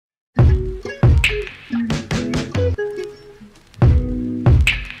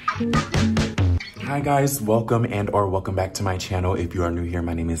guys, welcome welcome back to my channel. If you are new here,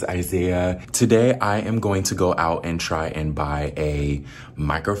 my name is Isaiah. Today I am going to go out and try and buy a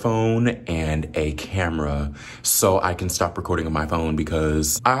microphone and a camera so I can stop recording on my phone,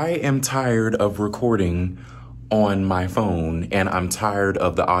 because I am tired of recording on my phone and I'm tired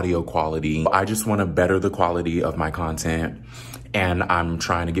of the audio quality. I just want to better the quality of my content, and I'm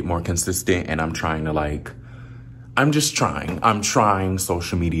trying to get more consistent, and I'm trying to I'm trying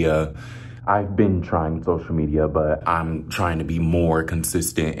social media. I've been trying social media, but I'm trying to be more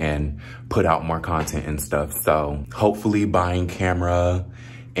consistent and put out more content and stuff. So hopefully buying camera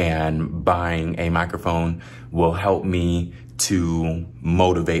and buying a microphone will help me to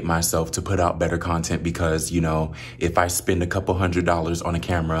motivate myself to put out better content, because, you know, if I spend a couple $100s on a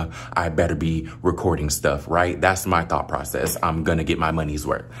camera, I better be recording stuff, right? That's my thought process. I'm gonna get my money's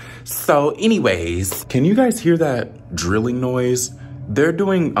worth. So anyways, can you guys hear that drilling noise? They're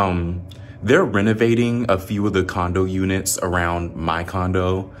doing, they're renovating a few of the condo units around my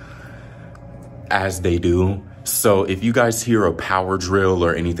condo, as they do. So if you guys hear a power drill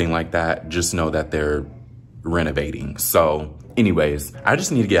or anything like that, just know that they're renovating. So anyways, I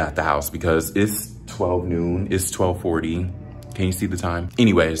just need to get out the house because it's 12 noon, it's 12:40. Can you see the time?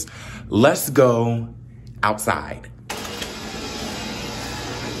 Anyways, let's go outside.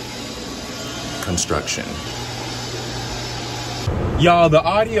 Construction. Y'all, the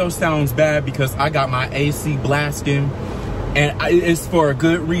audio sounds bad because I got my AC blasting, and it's for a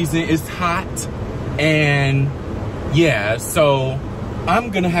good reason. It's hot, and yeah, so I'm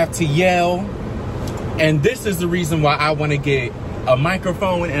gonna have to yell, and this is the reason why I want to get a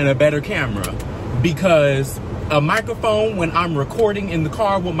microphone and a better camera, because a microphone, when I'm recording in the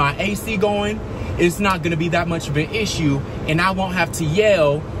car with my AC going, it's not gonna be that much of an issue, and I won't have to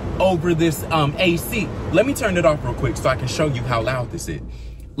yell over this AC. Let me turn it off real quick so I can show you how loud this is.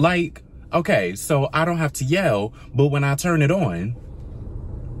 Okay, so I don't have to yell, but when I turn it on,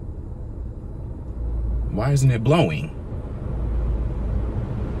 why isn't it blowing?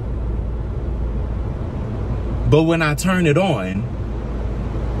 But when I turn it on,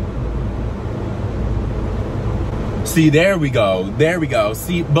 see, there we go.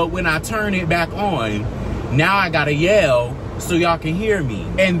 See, but when I turn it back on, now I gotta yell so y'all can hear me.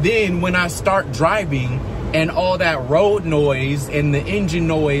 And then when I start driving and all that road noise and the engine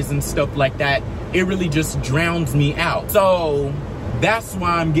noise and stuff like that, it really just drowns me out. So that's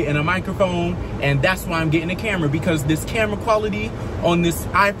why I'm getting a microphone, and that's why I'm getting a camera, because this camera quality on this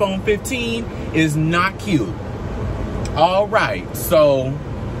iPhone 15 is not cute. All right, so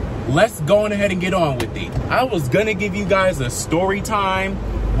let's go on ahead and get on with it. I was gonna give you guys a story time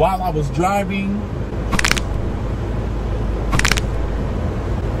while I was driving.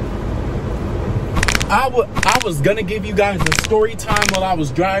 I was gonna give you guys a story time while I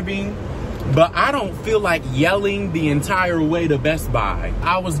was driving, but I don't feel like yelling the entire way to Best Buy.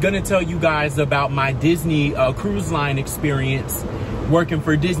 I was gonna tell you guys about my Disney cruise line experience working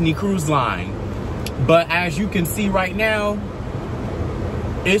for Disney Cruise Line. But as you can see right now,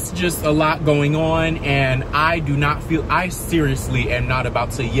 it's just a lot going on, and I seriously am not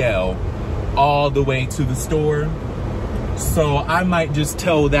about to yell all the way to the store. So I might just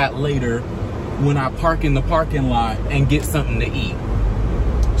tell that later when I park in the parking lot and get something to eat.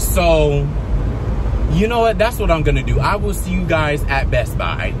 So, you know what? That's what I'm gonna do. I will see you guys at Best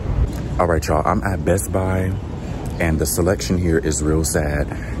Buy. All right, y'all, I'm at Best Buy, and the selection here is real sad.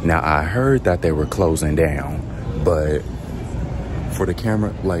 Now, I heard that they were closing down, but for the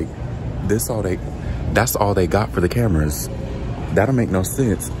camera, that's all they got for the cameras. That'll make no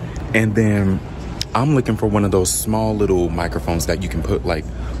sense. And then I'm looking for one of those small little microphones that you can put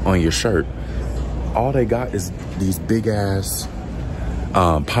on your shirt. All they got is these big ass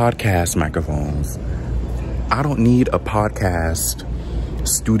podcast microphones. I don't need a podcast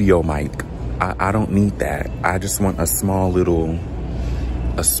studio mic. I don't need that. I just want a small little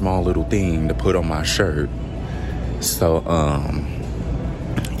thing to put on my shirt. So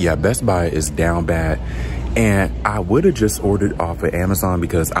yeah, Best Buy is down bad. And I would have just ordered off of Amazon,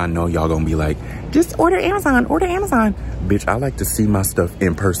 because I know y'all gonna be like, just order Amazon, order Amazon. Bitch, I like to see my stuff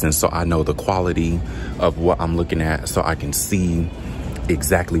in person so I know the quality of what I'm looking at, so I can see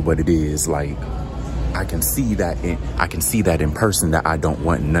exactly what it is. I can see that in person, that I don't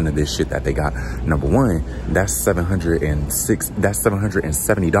want none of this shit that they got. Number one, that's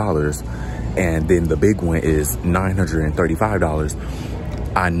 $770. And then the big one is $935.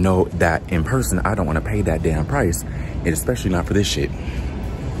 I know that in person, I don't want to pay that damn price, and especially not for this shit.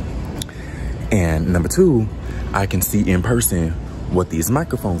 And number two, I can see in person what these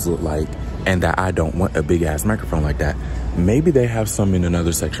microphones look like and that I don't want a big ass microphone like that. Maybe they have some in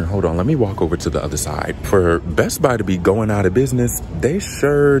another section. Hold on, let me walk over to the other side. For Best Buy to be going out of business, they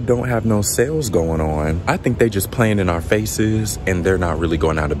sure don't have no sales going on. I think they just playing in our faces and they're not really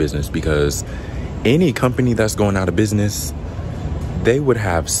going out of business, because any company that's going out of business, they would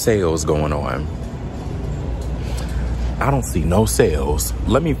have sales going on. I don't see no sales.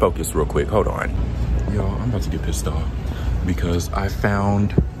 Let me focus real quick, hold on. Y'all, I'm about to get pissed off because I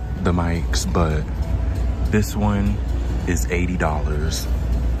found the mics, but this one is $80.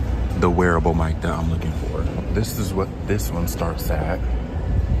 The wearable mic that I'm looking for. This is what this one starts at.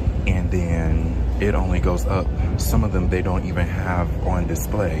 And then it only goes up. Some of them they don't even have on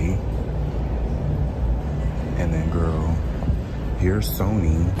display. And then girl, here's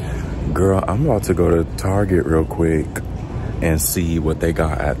Sony. Girl, I'm about to go to Target real quick and see what they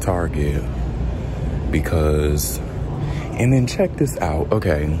got at Target. Because, and then check this out,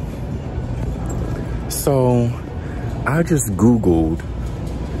 okay. So, I just Googled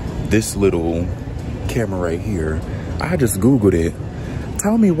this little camera right here. I just Googled it.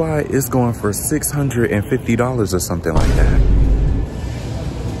 Tell me why it's going for $650 or something like that.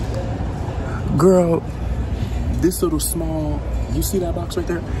 Girl, this little small, you see that box right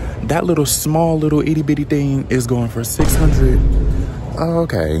there? That little small little itty bitty thing is going for $600. Oh,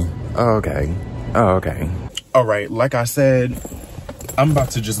 okay, okay, oh, okay. All right, like I said, I'm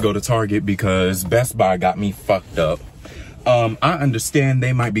about to just go to Target because Best Buy got me fucked up. I understand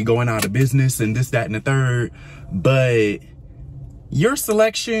they might be going out of business and this, that, and the third, but your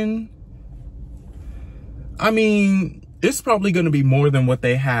selection, I mean, it's probably going to be more than what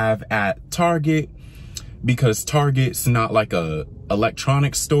they have at Target, because Target's not like a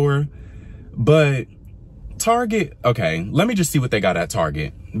electronics store. But Target, okay, let me just see what they got at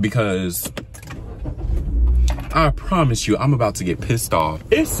Target, because I promise you, I'm about to get pissed off.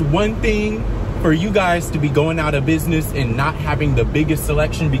 It's one thing for you guys to be going out of business and not having the biggest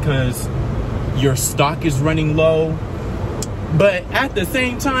selection because your stock is running low. But at the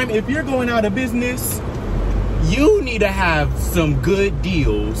same time, if you're going out of business, you need to have some good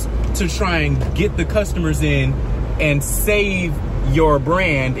deals to try and get the customers in and save your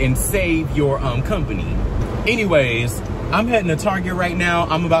brand and save your company. Anyways, I'm heading to Target right now.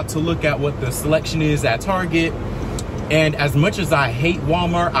 I'm about to look at what the selection is at Target. And as much as I hate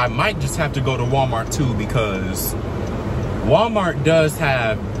Walmart, I might just have to go to Walmart too, because Walmart does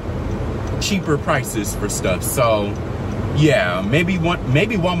have cheaper prices for stuff. So yeah, maybe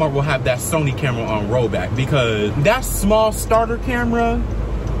Walmart will have that Sony camera on rollback, because that small starter camera,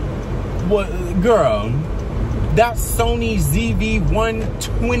 what, girl, that Sony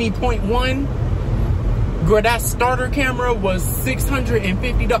ZV-120.1, girl, that starter camera was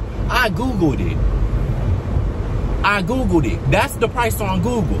 $650. I Googled it. That's the price on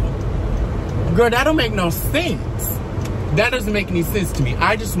Google. Girl, that don't make no sense. That doesn't make any sense to me.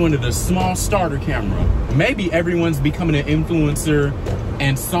 I just wanted a small starter camera. Maybe everyone's becoming an influencer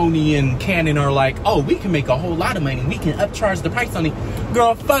and Sony and Canon are like, oh, we can make a whole lot of money. We can upcharge the price on it.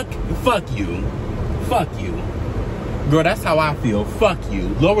 Girl, fuck you. Fuck you. Girl, that's how I feel. Fuck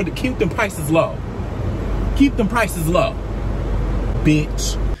you. Keep them prices low. Keep them prices low,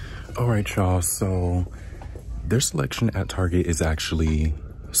 bitch. All right, y'all, so their selection at Target is actually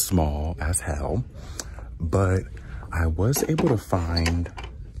small as hell, but I was able to find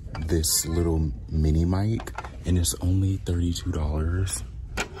this little mini mic and it's only $32.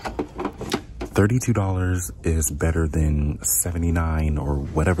 $32 is better than $79 or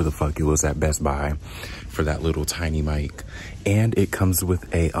whatever the fuck it was at Best Buy for that little tiny mic. And it comes with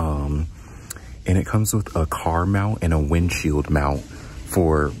a car mount and a windshield mount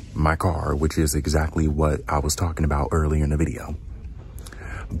for my car, which is exactly what I was talking about earlier in the video.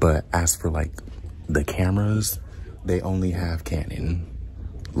 But as for like the cameras, they only have Canon.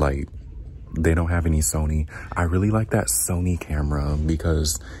 Like, they don't have any Sony. I really like that Sony camera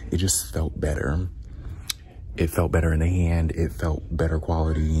because it just felt better. It felt better in the hand. It felt better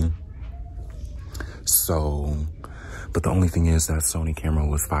quality. So, but the only thing is that Sony camera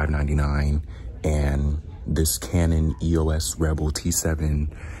was $599 and this Canon EOS Rebel T7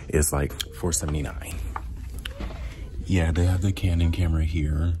 is like $479. Yeah, they have the Canon camera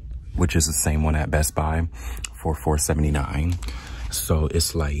here, which is the same one at Best Buy for $479. So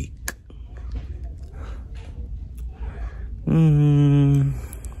it's like, I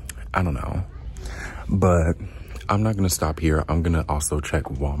don't know. But I'm not gonna stop here. I'm gonna also check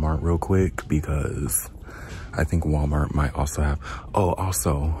Walmart real quick because I think Walmart might also have, oh,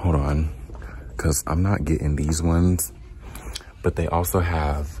 also, hold on, because I'm not getting these ones, but they also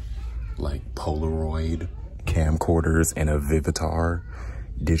have like Polaroid camcorders and a Vivitar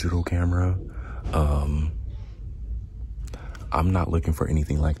digital camera. I'm not looking for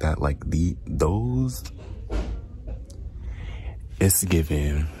anything like that. Like those, it's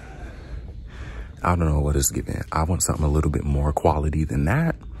giving, I don't know what it's giving. I want something a little bit more quality than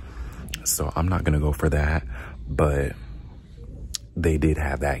that. So I'm not gonna go for that, but they did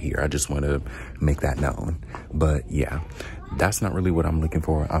have that here. I just want to make that known. But yeah, that's not really what I'm looking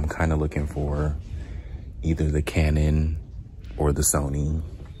for. I'm kind of looking for either the Canon or the Sony.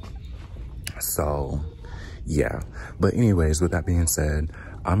 So yeah, but anyways, with that being said,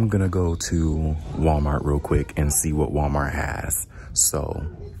 I'm gonna go to Walmart real quick and see what Walmart has. So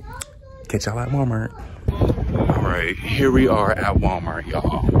catch y'all at Walmart. All right, here we are at Walmart,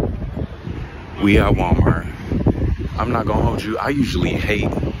 y'all. We at Walmart. I'm not gonna hold you. I usually hate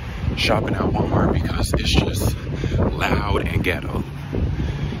shopping at Walmart because it's just loud and ghetto.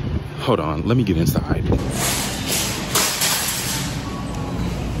 Hold on, let me get inside.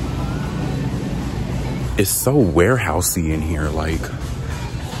 It's so warehousey in here. Like,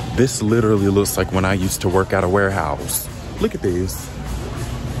 this literally looks like when I used to work at a warehouse. Look at this.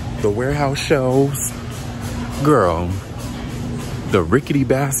 The warehouse shelves. Girl, the rickety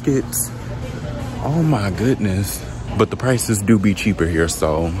baskets. Oh my goodness. But the prices do be cheaper here,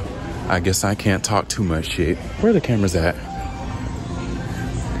 so I guess I can't talk too much shit. Where are the cameras at?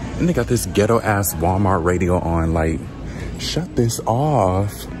 And they got this ghetto ass Walmart radio on. Like, shut this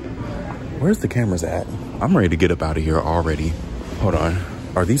off. Where's the cameras at? I'm ready to get up out of here already. Hold on.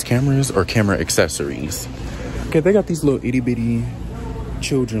 Are these cameras or camera accessories? Okay, they got these little itty bitty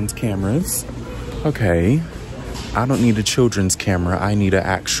children's cameras. Okay. I don't need a children's camera. I need an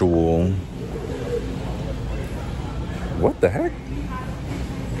actual... What the heck?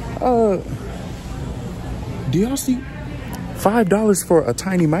 Do y'all see? $5 for a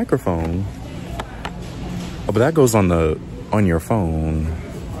tiny microphone. Oh, but that goes on your phone.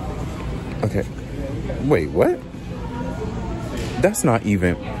 Okay. Wait, what? That's not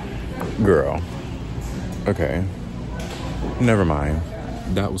even... Girl. Okay. Never mind.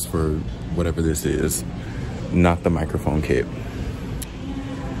 That was for whatever this is. Not the microphone kit.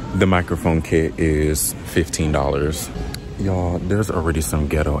 The microphone kit is $15. Y'all, there's already some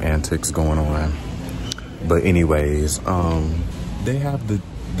ghetto antics going on. But anyways, they have the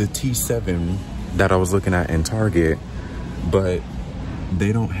T7 that I was looking at in Target, but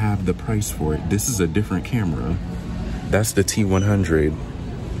they don't have the price for it. This is a different camera. That's the T100.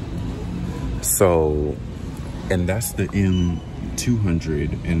 So, and that's the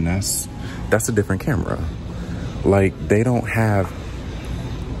M200, and that's a different camera. Like, they don't have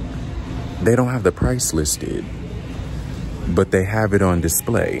the price listed, but they have it on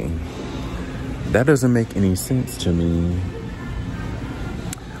display. That doesn't make any sense to me.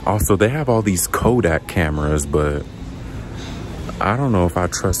 Also, they have all these Kodak cameras, but I don't know if I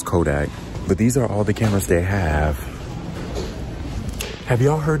trust Kodak. But these are all the cameras they have. Have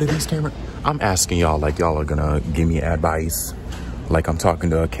y'all heard of these cameras? I'm asking y'all like y'all are gonna give me advice, like I'm talking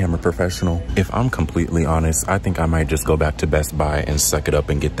to a camera professional. If I'm completely honest, I think I might just go back to Best Buy and suck it up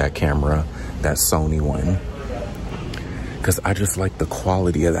and get that camera, that Sony one. Because I just like the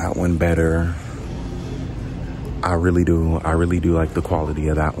quality of that one better. I really do like the quality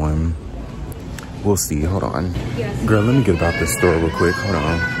of that one. We'll see, hold on. Yes. Girl, let me get about this store real quick, hold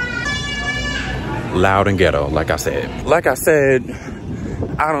on. Loud and ghetto, like I said. Like I said,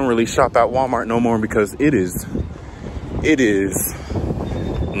 I don't really shop at Walmart no more because it is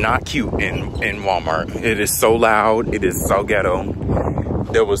not cute in Walmart. It is so loud, it is so ghetto.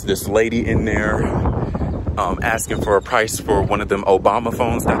 There was this lady in there asking for a price for one of them Obama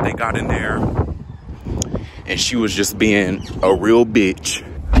phones that they got in there. And she was just being a real bitch.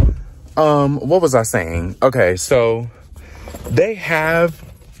 What was I saying? Okay, so they have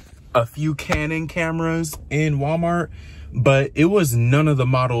a few Canon cameras in Walmart, but it was none of the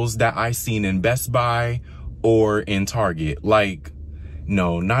models that I seen in Best Buy or in Target. Like,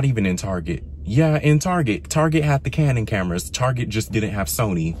 no, not even in Target. Yeah, in Target. Target had the Canon cameras. Target just didn't have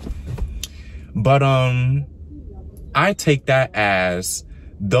Sony. But I take that as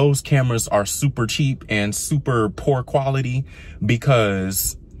those cameras are super cheap and super poor quality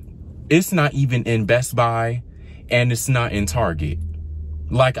because it's not even in Best Buy and it's not in Target.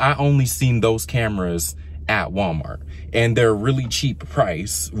 Like, I only seen those cameras at Walmart and they're really cheap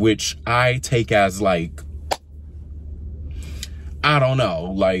price, which I take as like, I don't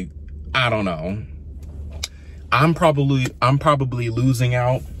know. Like, I don't know. I'm probably losing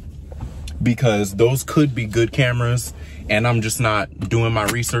out because those could be good cameras and I'm just not doing my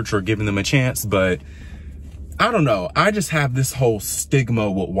research or giving them a chance. But I don't know. I just have this whole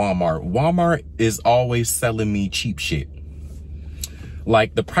stigma with Walmart. Walmart is always selling me cheap shit.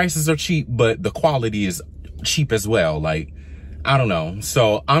 Like, the prices are cheap, but the quality is cheap as well. Like, I don't know.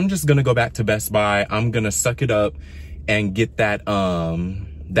 So I'm just gonna go back to Best Buy. I'm gonna suck it up and get that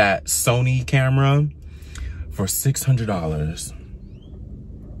that Sony camera for $600.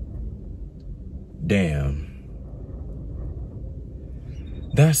 Damn.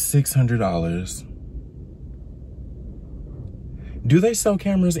 That's $600. Do they sell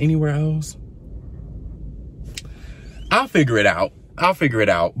cameras anywhere else? I'll figure it out.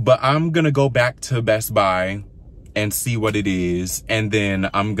 But I'm gonna go back to Best Buy and see what it is. And then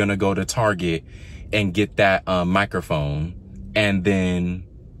I'm gonna go to Target and get that microphone. And then,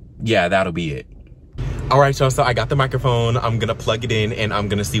 yeah, that'll be it. All right, y'all, so I got the microphone. I'm gonna plug it in and I'm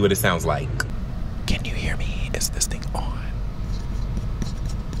gonna see what it sounds like. Can you hear me? Is this thing on?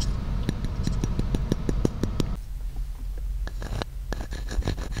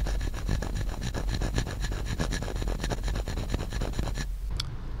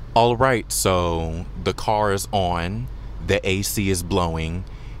 All right, so the car is on, the AC is blowing,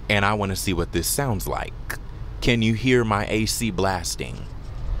 and I want to see what this sounds like. Can you hear my AC blasting?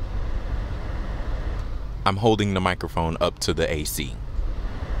 I'm holding the microphone up to the AC.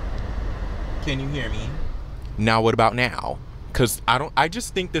 Can you hear me? Now what about now? Cause I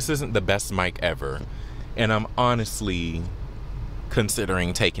just think this isn't the best mic ever, and I'm honestly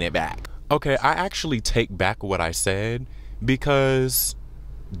considering taking it back. Okay, I actually take back what I said because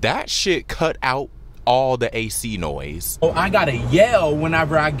that shit cut out all the AC noise. Oh, I gotta yell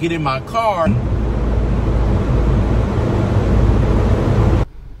whenever I get in my car.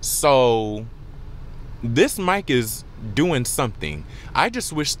 So this mic is doing something. I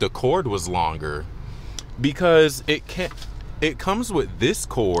just wish the cord was longer because it comes with this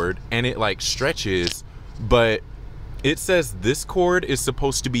cord and it like stretches, but it says this cord is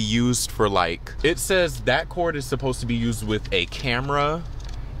supposed to be used for like, it says that cord is supposed to be used with a camera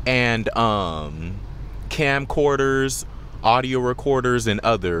and camcorders, audio recorders, and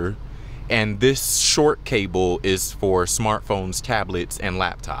other, and this short cable is for smartphones, tablets, and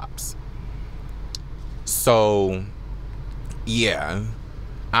laptops. So yeah,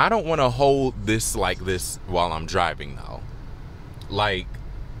 I don't want to hold this like this while I'm driving though. Like,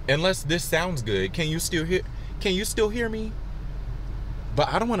 unless this sounds good. Can you still hear me? But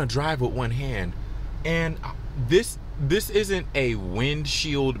I don't want to drive with one hand. And this isn't a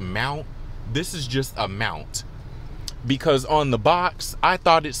windshield mount. This is just a mount. Because on the box, I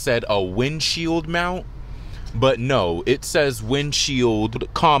thought it said a windshield mount, but no, it says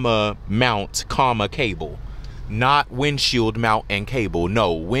windshield, comma, mount, comma, cable. Not windshield mount and cable.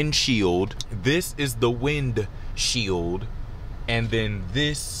 No, windshield. This is the windshield, and then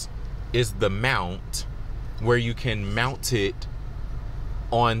this is the mount where you can mount it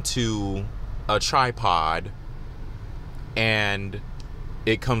onto a tripod, and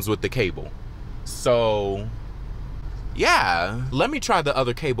it comes with the cable. So yeah, let me try the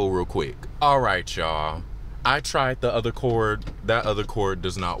other cable real quick. All right, y'all, I tried the other cord. That other cord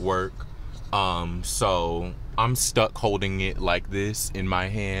does not work. So I'm stuck holding it like this in my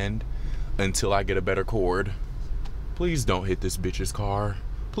hand until I get a better cord. Please don't hit this bitch's car.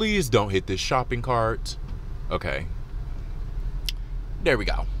 Please don't hit this shopping cart. Okay, there we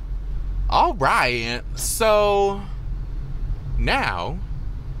go. All right, so now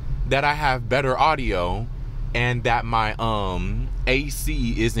that I have better audio and that my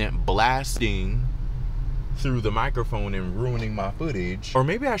AC isn't blasting through the microphone and ruining my footage, or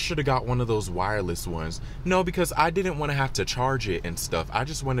maybe I should have got one of those wireless ones. No, because I didn't want to have to charge it and stuff. I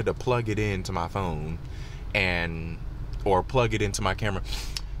just wanted to plug it into my phone or plug it into my camera.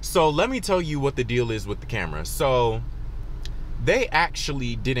 So let me tell you what the deal is with the camera. So they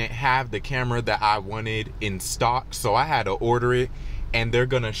actually didn't have the camera that I wanted in stock, so I had to order it, and they're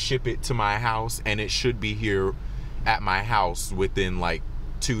gonna ship it to my house, and it should be here at my house within like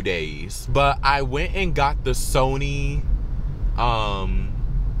 2 days. But I went and got the Sony,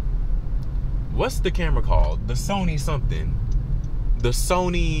 what's the camera called? The Sony something. The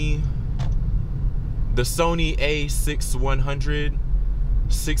Sony A6100,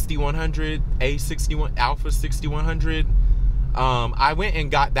 6100, A61, Alpha 6100. I went and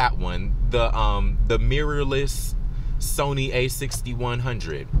got that one, the mirrorless Sony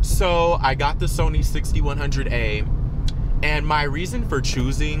A6100. So I got the Sony 6100A, and my reason for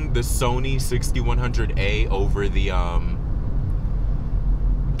choosing the Sony 6100A over the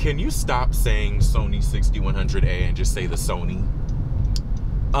can you stop saying Sony 6100A and just say the Sony?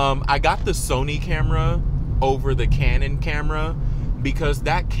 I got the Sony camera over the Canon camera because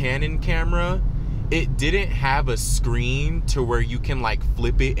that Canon camera it didn't have a screen to where you can like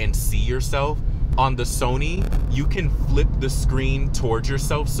flip it and see yourself. On the Sony, you can flip the screen towards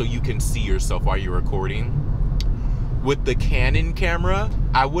yourself so you can see yourself while you're recording. With the Canon camera,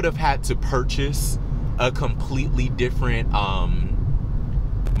 I would have had to purchase a completely different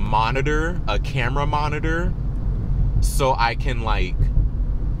monitor, a camera monitor, so I can like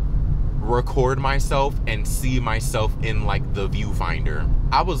record myself and see myself in like the viewfinder.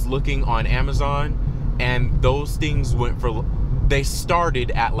 I was looking on Amazon and those things went for, they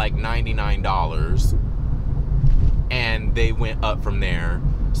started at like $99 and they went up from there.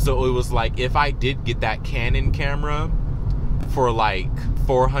 So it was like, if I did get that Canon camera for like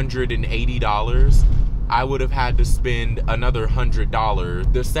 $480, I would have had to spend another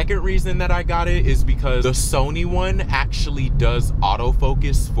 $100. The second reason that I got it is because the Sony one actually does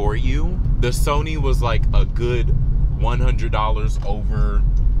autofocus for you. The Sony was like a good $100 over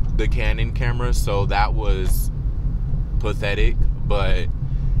the Canon camera, so that was pathetic. But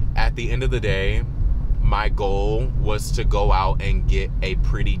at the end of the day, my goal was to go out and get a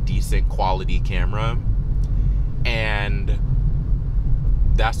pretty decent quality camera, and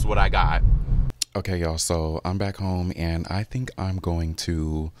that's what I got. Okay, y'all, so I'm back home and I think I'm going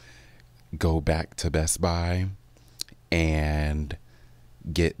to go back to Best Buy and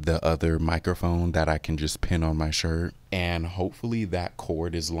get the other microphone that I can just pin on my shirt, and hopefully that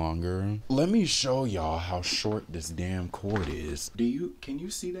cord is longer. Let me show y'all how short this damn cord is. Can you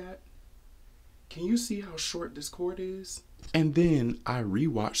see that? Can you see how short this cord is? And then I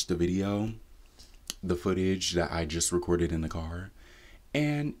rewatched the video, the footage that I just recorded in the car,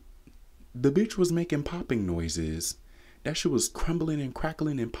 and the bitch was making popping noises. That shit was crumbling and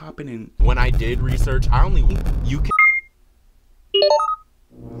crackling and popping. And when I did research, you can.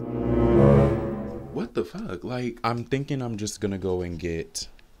 What the fuck? Like, I'm thinking I'm just gonna go and get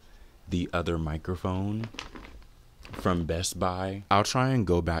the other microphone from Best Buy. I'll try and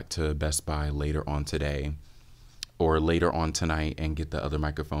go back to Best Buy later on today or later on tonight and get the other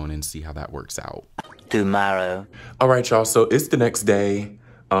microphone and see how that works out. Tomorrow. All right, y'all, so it's the next day.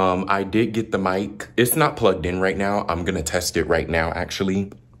 I did get the mic. It's not plugged in right now. I'm gonna test it right now,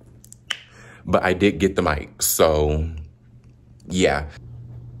 actually. But I did get the mic, so yeah.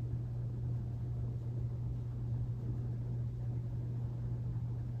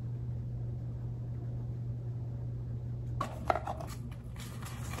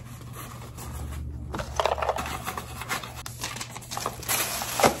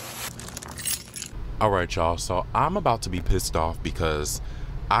 All right, y'all, so I'm about to be pissed off because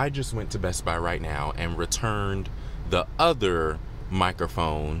I just went to Best Buy right now and returned the other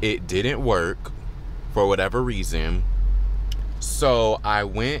microphone. It didn't work for whatever reason. So I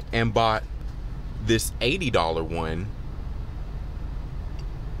went and bought this $80 one.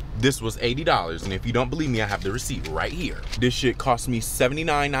 This was $80, and if you don't believe me, I have the receipt right here. This shit cost me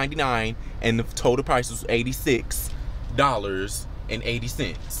 $79.99 and the total price was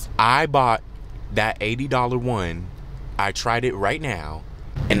 $86.80. I bought that $80 one. I tried it right now,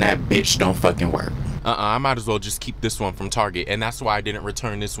 and that bitch don't fucking work. I might as well just keep this one from Target, and that's why I didn't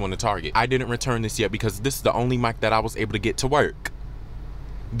return this one to Target. I didn't return this yet because this is the only mic that I was able to get to work.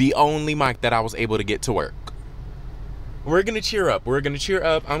 The only mic that I was able to get to work. We're gonna cheer up. We're gonna cheer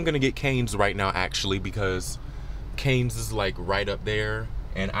up. I'm gonna get Cane's right now, actually, because Cane's is like right up there,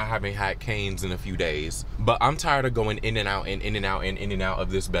 and I haven't had Cane's in a few days. But I'm tired of going in and out and in and out and in and out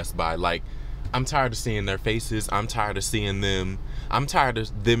of this Best Buy. Like, I'm tired of seeing their faces. I'm tired of seeing them. I'm tired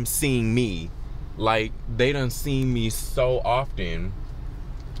of them seeing me. Like, they done seen me so often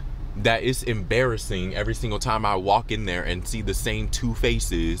that it's embarrassing every single time I walk in there and see the same two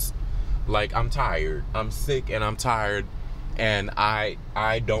faces. Like, I'm tired. I'm sick and I'm tired, and I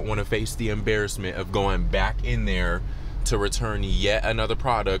don't want to face the embarrassment of going back in there to return yet another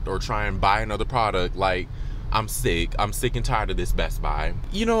product or try and buy another product. Like, I'm sick. I'm sick and tired of this Best Buy.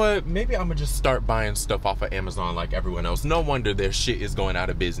 You know what? Maybe I'm gonna just start buying stuff off of Amazon like everyone else. No wonder their shit is going out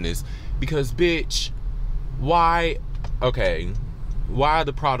of business. Because, bitch, why? Okay, why are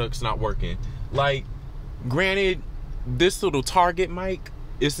the products not working? Like, granted, this little Target mic,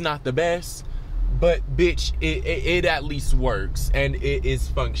 it's not the best, but bitch, it at least works and it is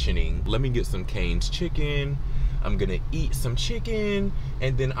functioning. Let me get some Cane's chicken. I'm gonna eat some chicken,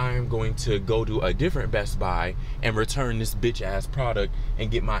 and then I am going to go to a different Best Buy and return this bitch ass product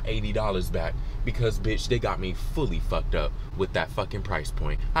and get my $80 back, because bitch, they got me fully fucked up with that fucking price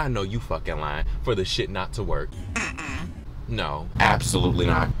point. I know you fucking lying for the shit not to work. No, absolutely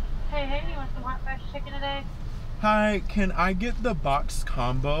not. Hey, you want some hot fresh chicken today? Hi, can I get the box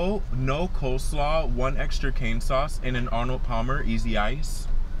combo, no coleslaw, 1 extra cane sauce, and an Arnold Palmer easy ice?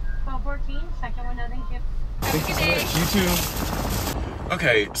 1214, second window, thank you. Thank you so much. You too.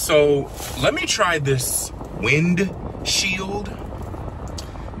 Okay, so let me try this wind shield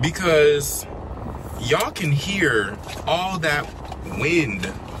because y'all can hear all that wind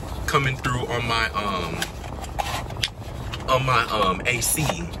coming through on my AC.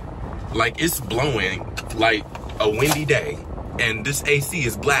 Like, it's blowing like a windy day, and this AC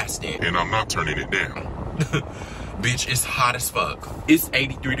is blasting, and I'm not turning it down. Bitch, it's hot as fuck. It's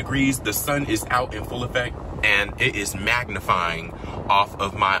 83 degrees, the sun is out in full effect, and it is magnifying off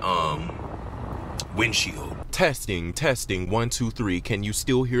of my windshield. Testing, testing, 1, 2, 3. Can you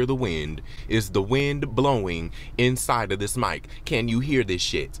still hear the wind? Is the wind blowing inside of this mic? Can you hear this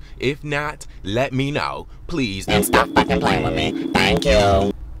shit? If not, let me know, please. And stop fucking playing with me. Thank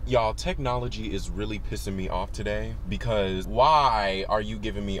you. Y'all, technology is really pissing me off today because why are you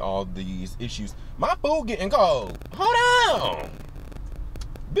giving me all these issues? My food getting cold. Hold on.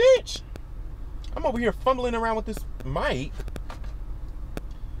 Bitch. I'm over here fumbling around with this mic.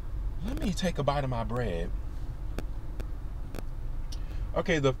 Let me take a bite of my bread.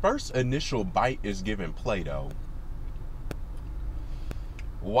 Okay, the first initial bite is giving Play-Doh.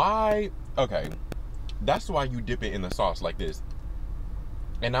 Why? Okay, that's why you dip it in the sauce like this.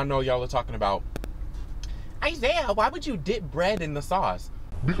 And I know y'all are talking about, Isaiah, why would you dip bread in the sauce?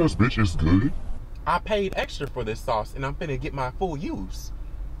 Because bitch, it's good. I paid extra for this sauce and I'm finna get my full use.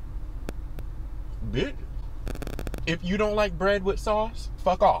 Bitch, if you don't like bread with sauce,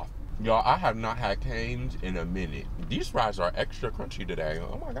 fuck off. Y'all, I have not had Cane's in a minute. These fries are extra crunchy today.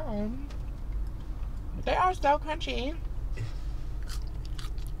 Oh my God. They are so crunchy.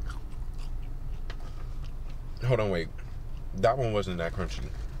 Hold on, wait. That one wasn't that crunchy.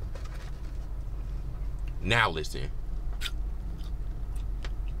 Now listen.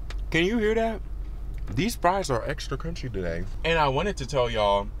 Can you hear that? These fries are extra crunchy today. And I wanted to tell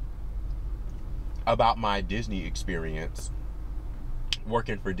y'all about my Disney experience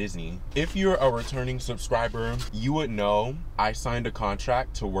working for Disney. If you're a returning subscriber, you would know I signed a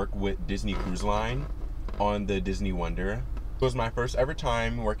contract to work with Disney Cruise Line on the Disney Wonder. It was my first ever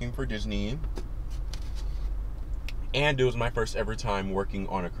time working for Disney, and it was my first ever time working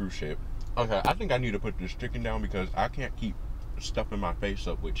on a cruise ship. Okay, I think I need to put this chicken down because I can't keep stuffing my face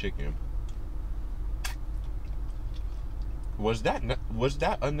up with chicken. Was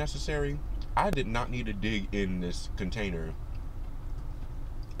that unnecessary? I did not need to dig in this container.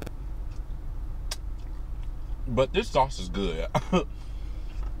 But this sauce is good.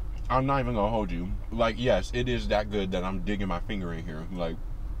 I'm not even gonna hold you. Like, yes, it is that good that I'm digging my finger in here. Like,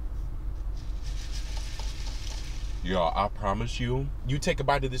 y'all, I promise you, you take a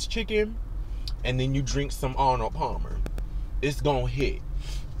bite of this chicken and then you drink some Arnold Palmer. It's gonna hit.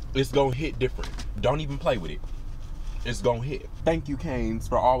 It's gonna hit different. Don't even play with it. It's gonna hit. Thank you, Cane's,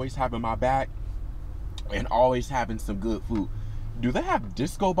 for always having my back and always having some good food. Do they have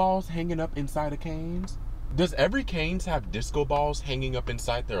disco balls hanging up inside of Cane's? Does every Cane's have disco balls hanging up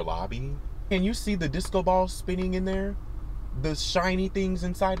inside their lobby? Can you see the disco balls spinning in there? The shiny things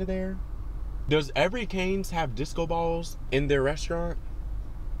inside of there? Does every Cane's have disco balls in their restaurant?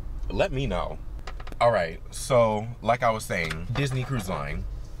 Let me know. All right, so like I was saying, Disney Cruise Line.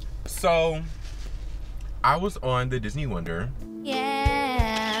 So I was on the Disney Wonder.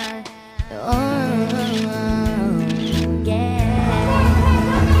 Yeah. Yeah.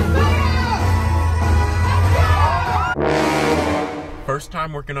 First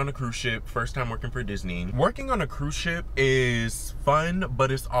time working on a cruise ship, first time working for Disney. Working on a cruise ship is fun,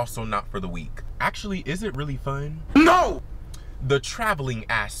 but it's also not for the weak. Actually, is it really fun? No! The traveling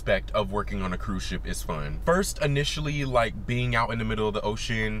aspect of working on a cruise ship is fun. First, initially, like being out in the middle of the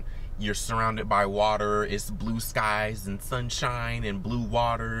ocean, you're surrounded by water, it's blue skies and sunshine and blue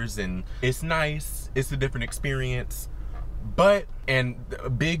waters, and it's nice, it's a different experience. But, and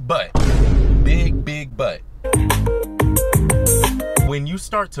big but, big but. When you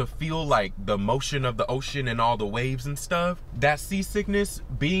start to feel like the motion of the ocean and all the waves and stuff, that seasickness,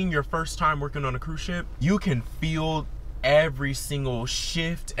 being your first time working on a cruise ship, you can feel every single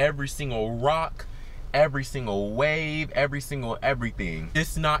shift, every single rock, every single wave, every single everything.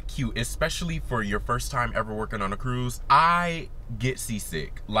 It's not cute, especially for your first time ever working on a cruise. I get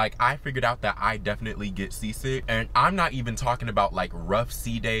seasick. Like, I figured out that I definitely get seasick, and I'm not even talking about like rough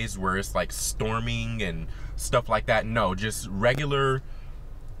sea days where it's like storming and stuff like that. No, just regular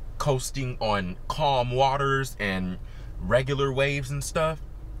coasting on calm waters and regular waves and stuff.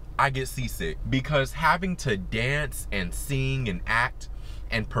 I get seasick because having to dance and sing and act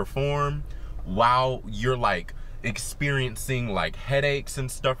and perform while you're like experiencing like headaches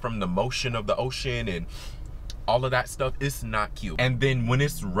and stuff from the motion of the ocean and all of that stuff, it's not cute. And then when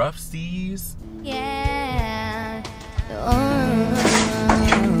it's rough seas, Yeah. Oh,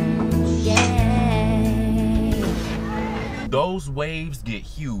 yeah. those waves get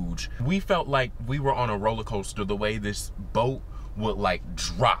huge. We felt like we were on a roller coaster the way this boat would like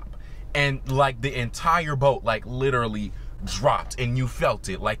drop. And like the entire boat like literally dropped, and you felt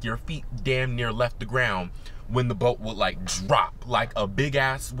it, like your feet damn near left the ground when the boat would like drop like a big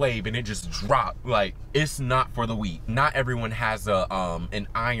ass wave, and it just dropped. Like, it's not for the weak. Not everyone has a an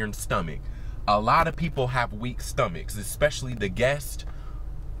iron stomach. A lot of people have weak stomachs, especially the guest.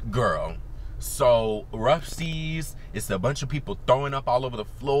 Girl. So rough seas, it's a bunch of people throwing up all over the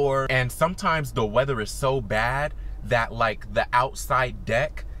floor, and sometimes the weather is so bad that like the outside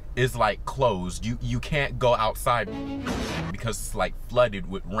deck is like closed. You can't go outside because it's like flooded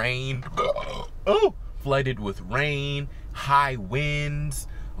with rain. Oh, flooded with rain, high winds.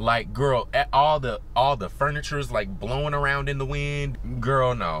 Like, girl, all the furniture is like blowing around in the wind.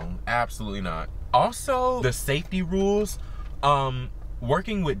 Girl, no, absolutely not. Also, the safety rules.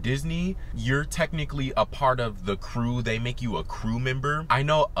 Working with Disney, you're technically a part of the crew. They make you a crew member. I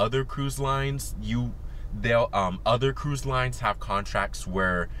know other cruise lines, other cruise lines have contracts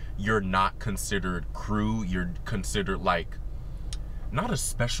where you're not considered crew. You're considered like, not a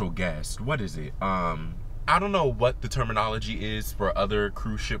special guest. What is it? I don't know what the terminology is for other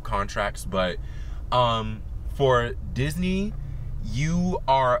cruise ship contracts, but for Disney, you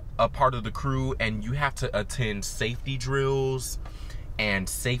are a part of the crew and you have to attend safety drills and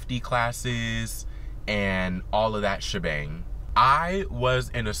safety classes and all of that shebang. I was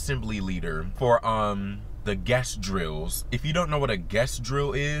an assembly leader for the guest drills. If you don't know what a guest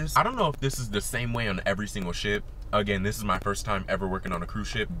drill is, I don't know if this is the same way on every single ship. Again, this is my first time ever working on a cruise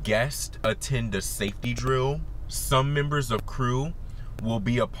ship. Guests attend a safety drill. Some members of crew will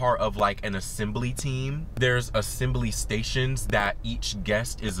be a part of like an assembly team. There's assembly stations that each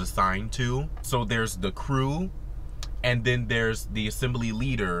guest is assigned to. So there's the crew, and then there's the assembly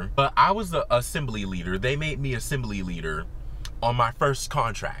leader. But I was the assembly leader. They made me assembly leader on my first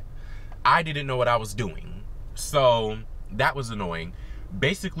contract. I didn't know what I was doing. So that was annoying.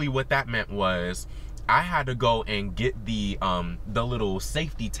 Basically what that meant was I had to go and get the little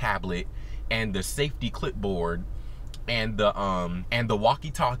safety tablet and the safety clipboard and the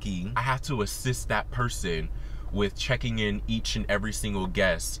walkie-talkie. I have to assist that person with checking in each and every single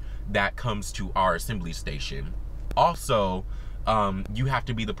guest that comes to our assembly station. Also, you have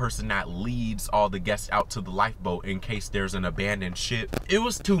to be the person that leads all the guests out to the lifeboat in case there's an abandoned ship. It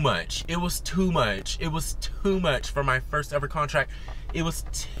was too much. It was too much. It was too much for my first ever contract. It was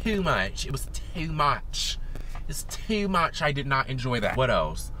too much. It was too much. It's too much. I did not enjoy that. What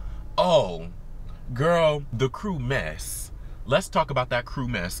else? Oh, girl, the crew mess. Let's talk about that crew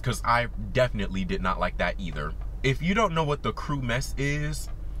mess, because I definitely did not like that either. If you don't know what the crew mess is,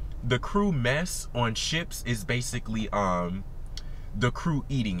 the crew mess on ships is basically the crew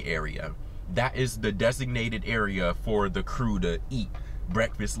eating area. That is the designated area for the crew to eat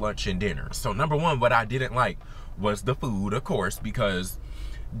breakfast, lunch, and dinner. So number one, what I didn't like was the food, of course, because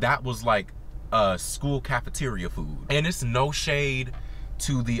that was like school cafeteria food. And it's no shade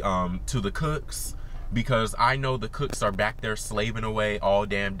to the cooks, because I know the cooks are back there slaving away all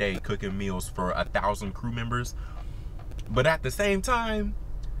damn day cooking meals for 1,000 crew members. But at the same time,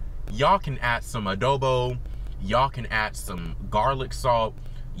 y'all can add some adobo, y'all can add some garlic salt,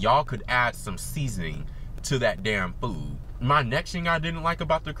 y'all could add some seasoning to that damn food. My next thing I didn't like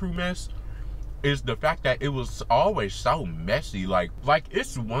about the crew mess is the fact that it was always so messy. Like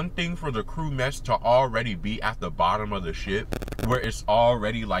it's one thing for the crew mess to already be at the bottom of the ship, where it's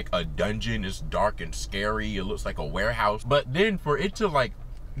already like a dungeon, it's dark and scary, it looks like a warehouse. But then for it to like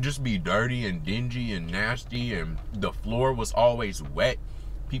just be dirty and dingy and nasty, and the floor was always wet,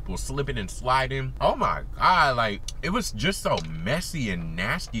 people slipping and sliding. Oh my God, like it was just so messy and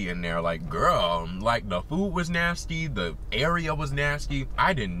nasty in there. Like, girl, like the food was nasty, the area was nasty.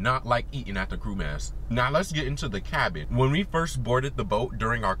 I did not like eating at the crew mess. Now let's get into the cabin. When we first boarded the boat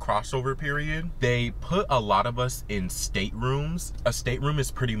during our crossover period, they put a lot of us in staterooms. A stateroom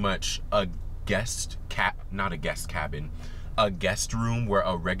is pretty much a guest not a guest cabin, a guest room where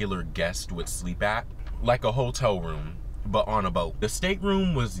a regular guest would sleep at, like a hotel room, but on a boat. The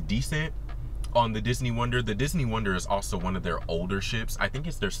stateroom was decent on the Disney Wonder. The Disney Wonder is also one of their older ships. I think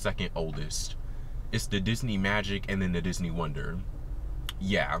it's their second oldest. It's the Disney Magic and then the Disney Wonder.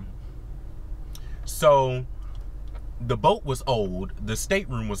 Yeah. So the boat was old, the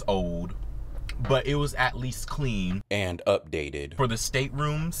stateroom was old, but it was at least clean and updated. For the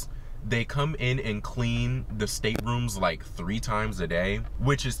staterooms, they come in and clean the staterooms like 3 times a day,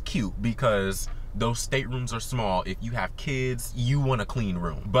 which is cute because those staterooms are small. If you have kids, you want a clean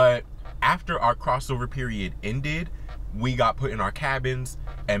room. But after our crossover period ended, we got put in our cabins,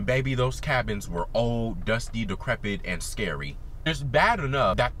 and baby, those cabins were old, dusty, decrepit, and scary. It's bad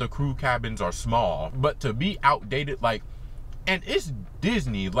enough that the crew cabins are small, but to be outdated, like, and it's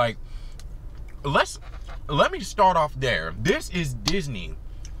Disney, like, let me start off there. This is Disney.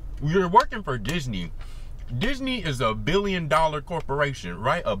 You're working for Disney. Disney is $1 billion corporation,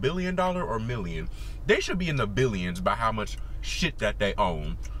 right? $1 billion or million? They should be in the billions by how much shit that they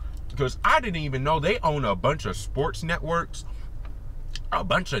own. Because I didn't even know they own a bunch of sports networks, a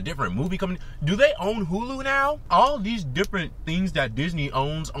bunch of different movie companies. Do they own Hulu now? All these different things that Disney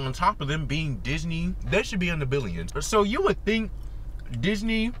owns on top of them being Disney, they should be in the billions. So you would think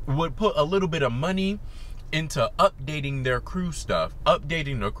Disney would put a little bit of money into updating their crew stuff,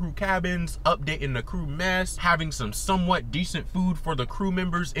 updating the crew cabins, updating the crew mess, having some somewhat decent food for the crew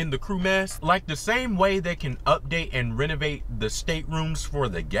members in the crew mess. Like the same way they can update and renovate the staterooms for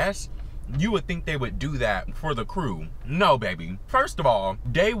the guests, you would think they would do that for the crew. No, baby. First of all,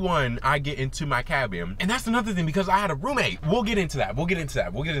 day one, I get into my cabin, and that's another thing because I had a roommate. We'll get into that.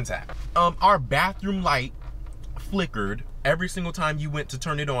 Our bathroom light flickered every single time you went to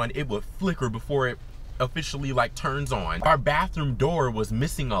turn it on. It would flicker before it officially like turns on. Our bathroom door was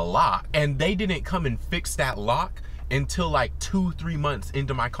missing a lock, and they didn't come and fix that lock until like 2-3 months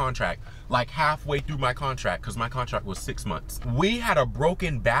into my contract, like halfway through my contract, because my contract was 6 months. We had a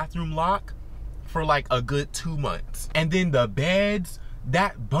broken bathroom lock for like a good 2 months. And then the beds,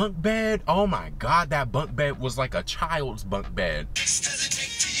 that bunk bed, oh my God, that bunk bed was like a child's bunk bed.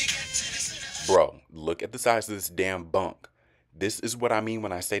 Bro, look at the size of this damn bunk. This is what I mean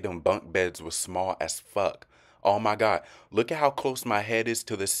when I say them bunk beds were small as fuck. Oh my God, look at how close my head is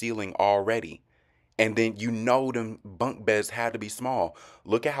to the ceiling already. And then you know them bunk beds had to be small.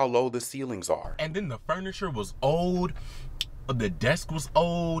 Look at how low the ceilings are. And then the furniture was old. The desk was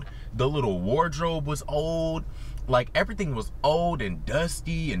old. The little wardrobe was old. Like everything was old and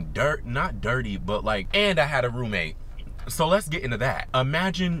dusty and not dirty, but like, and I had a roommate. So let's get into that.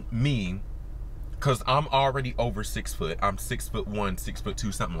 Imagine me, because I'm already over 6 foot. I'm 6'1",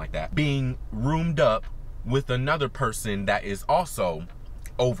 6'2", something like that. Being roomed up with another person that is also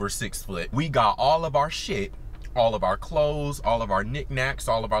over 6 foot. We got all of our shit, all of our clothes, all of our knickknacks,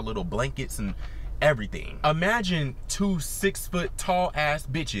 all of our little blankets and everything. Imagine 2 6 foot tall ass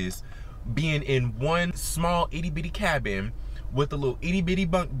bitches being in one small itty bitty cabin with a little itty bitty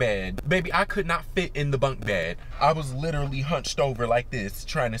bunk bed. Baby, I could not fit in the bunk bed. I was literally hunched over like this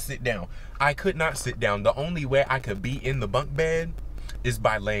trying to sit down. I could not sit down. The only way I could be in the bunk bed is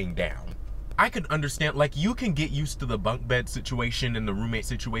by laying down. I can understand, like, you can get used to the bunk bed situation and the roommate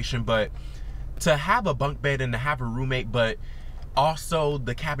situation, but to have a bunk bed and to have a roommate, but also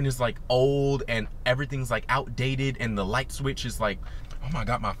the cabin is like old and everything's like outdated and the light switch is like, oh my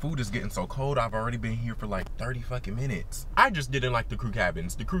God, my food is getting so cold. I've already been here for like 30 fucking minutes. I just didn't like the crew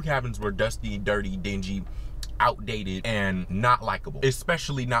cabins. The crew cabins were dusty, dirty, dingy, outdated, and not likable.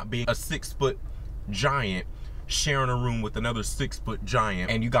 Especially not being a 6 foot giant sharing a room with another 6 foot giant,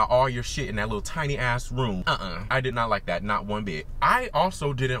 and you got all your shit in that little tiny ass room. I did not like that, not one bit. I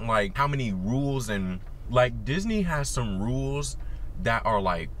also didn't like how many rules, and like Disney has some rules that are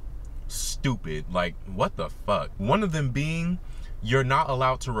like stupid. Like, what the fuck? One of them being, you're not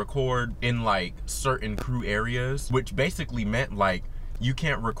allowed to record in like certain crew areas, which basically meant like you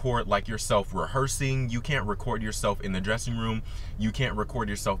can't record like yourself rehearsing, you can't record yourself in the dressing room, you can't record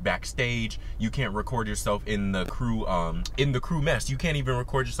yourself backstage, you can't record yourself in the crew mess. You can't even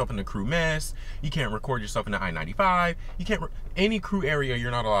record yourself in the crew mess. You can't record yourself in the I-95. You can't any crew area you're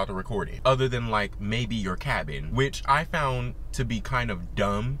not allowed to record in, other than like maybe your cabin, which I found to be kind of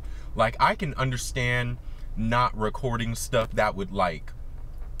dumb. Like, I can understand not recording stuff that would like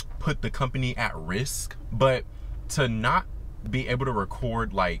put the company at risk, but to not be able to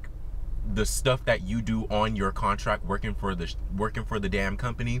record like the stuff that you do on your contract working for the damn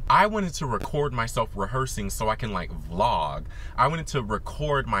company. I wanted to record myself rehearsing so I can like vlog. I wanted to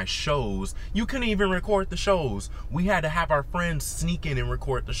record my shows. You couldn't even record the shows. We had to have our friends sneak in and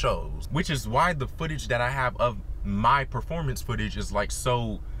record the shows, which is why the footage that I have of my performance footage is like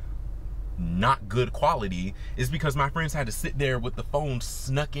so not good quality, is because my friends had to sit there with the phone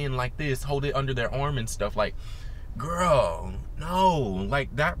snuck in like this, hold it under their arm and stuff. Like, girl, no,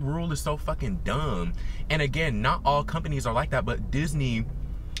 like that rule is so fucking dumb. And again, not all companies are like that, but Disney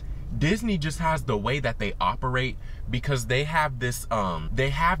just has the way that they operate, because they have this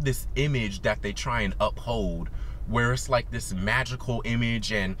image that they try and uphold where it's like this magical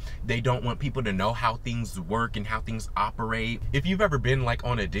image and they don't want people to know how things work and how things operate. If you've ever been like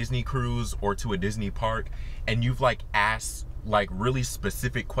on a Disney cruise or to a Disney park and you've like asked like really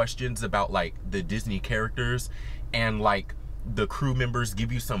specific questions about like the Disney characters and like the crew members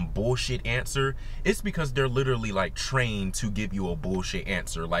give you some bullshit answer, it's because they're literally like trained to give you a bullshit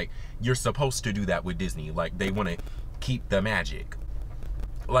answer. Like, you're supposed to do that with Disney. Like, they want to keep the magic.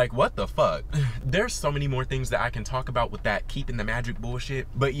 Like, what the fuck? There's so many more things that I can talk about with that keeping the magic bullshit.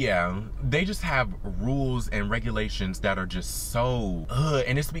 But yeah, they just have rules and regulations that are just so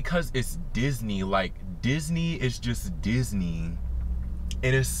and it's because it's Disney. Like, Disney is just Disney.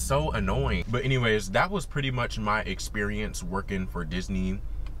 It is so annoying. But anyways, that was pretty much my experience working for Disney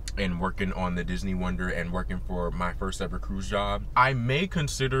and working on the Disney Wonder and working for my first ever cruise job. I may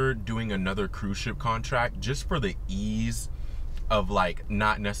consider doing another cruise ship contract just for the ease of like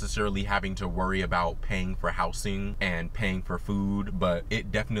not necessarily having to worry about paying for housing and paying for food, but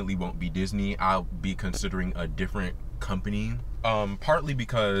it definitely won't be Disney. I'll be considering a different company, partly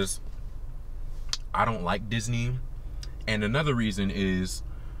because I don't like Disney, and another reason is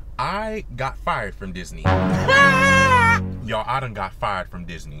I got fired from Disney. Y'all, I done got fired from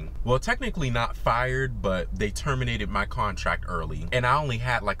Disney. Well, technically not fired, but they terminated my contract early, and I only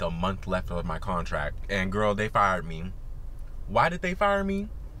had like a month left of my contract, and girl, they fired me. Why did they fire me?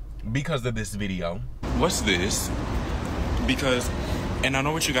 Because of this video. What's this? Because, and I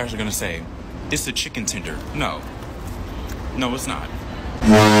know what you guys are gonna say, it's a chicken tender. No, it's not.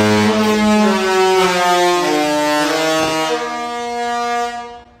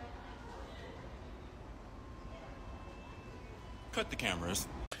 Cut the cameras.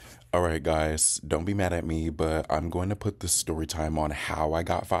 All right, guys, don't be mad at me, but I'm going to put the story time on how I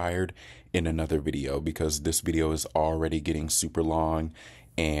got fired in another video because this video is already getting super long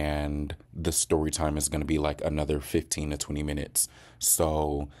and the story time is going to be like another 15 to 20 minutes.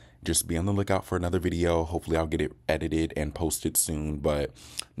 So just be on the lookout for another video. Hopefully I'll get it edited and posted soon, but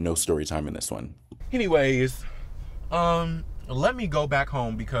no story time in this one. Anyways, let me go back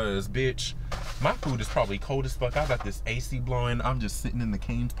home because, bitch, my food is probably cold as fuck. I got this AC blowing. I'm just sitting in the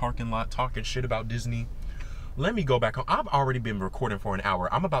Cane's parking lot talking shit about Disney. Let me go back home. I've already been recording for an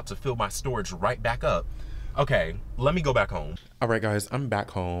hour. I'm about to fill my storage right back up. Okay, let me go back home. All right, guys, I'm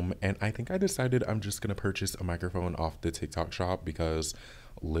back home, and I think I decided I'm just gonna purchase a microphone off the TikTok shop because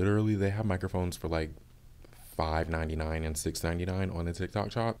literally they have microphones for like $5.99 and $6.99 on the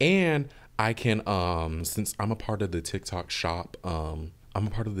TikTok shop. And I can, since I'm a part of the TikTok shop, I'm a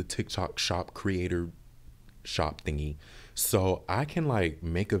part of the TikTok shop creator shop thingy. So I can like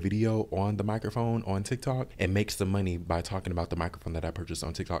make a video on the microphone on TikTok and make some money by talking about the microphone that I purchased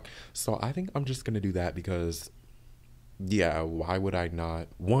on TikTok. So I think I'm just gonna do that because, yeah, why would I not?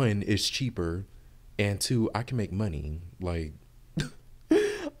 One, it's cheaper, and two, I can make money. Like,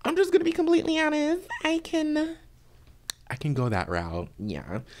 I'm just gonna be completely honest. I can go that route.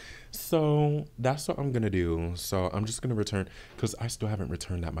 Yeah. So that's what I'm gonna do. So I'm just gonna return, because I still haven't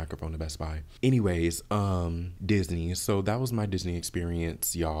returned that microphone to Best Buy. Anyways, Disney. So that was my Disney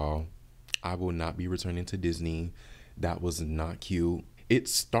experience, y'all. I will not be returning to Disney. That was not cute. It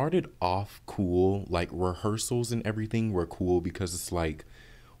started off cool, like rehearsals and everything were cool because it's like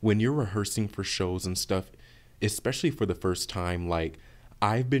when you're rehearsing for shows and stuff, especially for the first time, like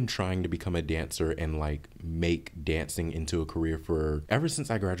I've been trying to become a dancer and like make dancing into a career for ever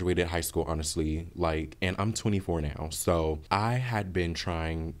since I graduated high school, honestly. Like, and I'm 24 now. So I had been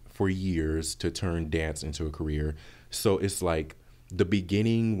trying for years to turn dance into a career. So it's like the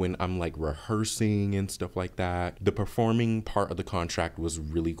beginning when I'm like rehearsing and stuff like that. The performing part of the contract was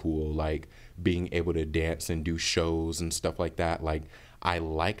really cool. Like being able to dance and do shows and stuff like that. Like I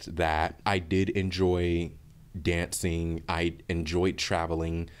liked that. I did enjoy dancing. I enjoyed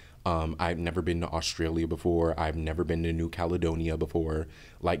traveling. I've never been to Australia before. I've never been to New Caledonia before.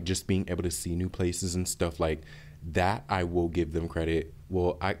 Like just being able to see new places and stuff like that, I will give them credit.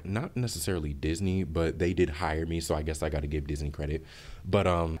 Well, not necessarily Disney, but they did hire me, so I guess I got to give Disney credit. But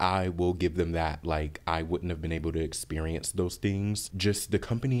I will give them that. Like I wouldn't have been able to experience those things. Just the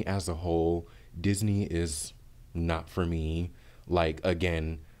company as a whole, Disney is not for me. Like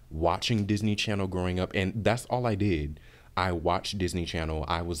again, watching Disney Channel growing up, and that's all I did. I watched Disney Channel.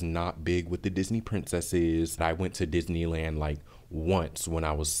 I was not big with the Disney princesses. I went to Disneyland like once when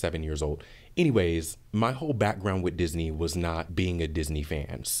I was 7 years old. Anyways, my whole background with Disney was not being a Disney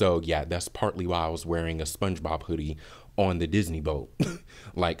fan. So yeah, that's partly why I was wearing a SpongeBob hoodie on the Disney boat.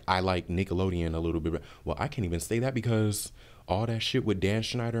 Like I like Nickelodeon a little bit. Well, I can't even say that because all that shit with Dan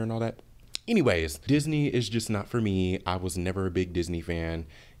Schneider and all that. Anyways, Disney is just not for me. I was never a big Disney fan.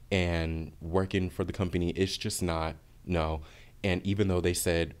 and working for the company, it's just not, no. And even though they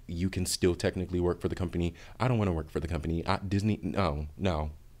said you can still technically work for the company, I don't want to work for the company. Disney, no,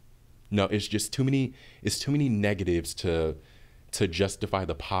 it's just too many negatives to justify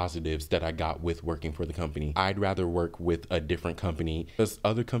the positives that I got with working for the company. I'd rather work with a different company, because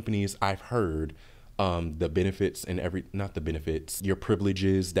other companies I've heard, the benefits and not the benefits, your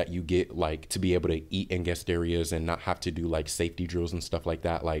privileges that you get, like to be able to eat in guest areas and not have to do like safety drills and stuff like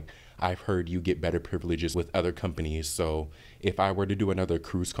that. Like I've heard you get better privileges with other companies. So if I were to do another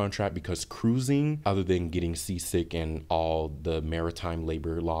cruise contract, because cruising, other than getting seasick and all the maritime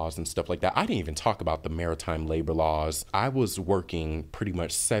labor laws and stuff like that, I didn't even talk about the maritime labor laws. I was working pretty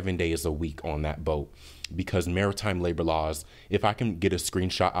much 7 days a week on that boat, because maritime labor laws, if I can get a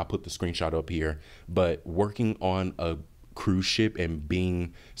screenshot, I'll put the screenshot up here. But working on a cruise ship and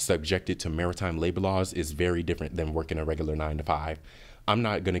being subjected to maritime labor laws is very different than working a regular 9 to 5. I'm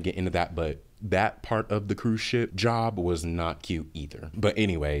not going to get into that, but that part of the cruise ship job was not cute either. But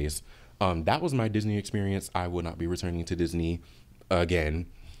anyways, that was my Disney experience. I will not be returning to Disney again.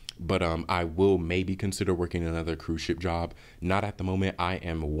 But I will maybe consider working another cruise ship job. Not at the moment. I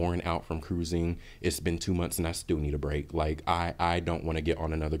am worn out from cruising. It's been 2 months and I still need a break. Like I don't want to get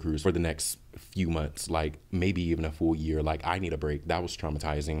on another cruise for the next few months, like maybe even a full year. Like I need a break. That was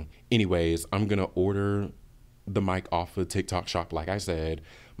traumatizing. Anyways, I'm gonna order the mic off of TikTok shop. Like I said,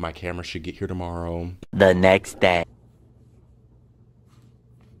 my camera should get here tomorrow. The next day.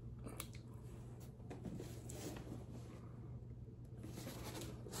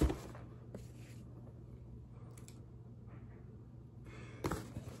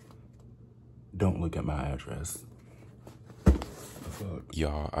 Don't look at my address. Fuck.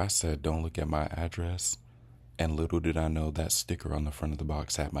 Y'all, I said don't look at my address, and little did I know that sticker on the front of the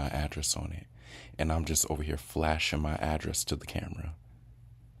box had my address on it. And I'm just over here flashing my address to the camera.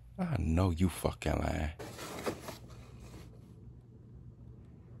 I know you fucking lying.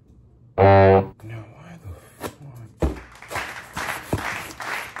 Now, why the fuck?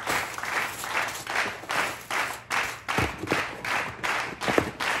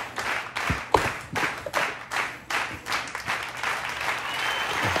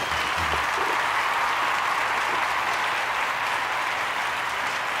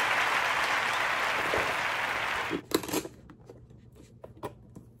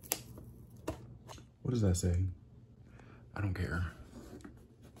 What does that say? I don't care.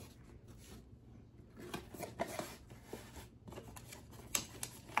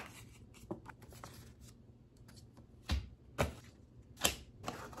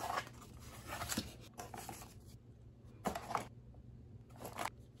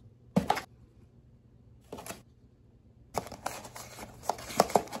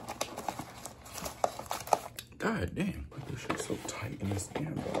 God damn, like this shit's so tight in this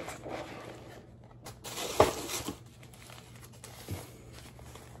damn box.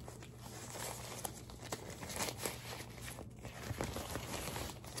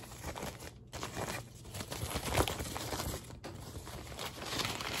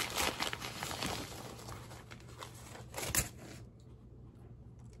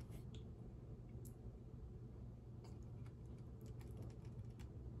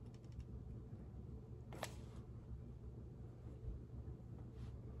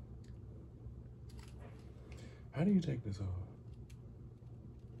 How do you take this off?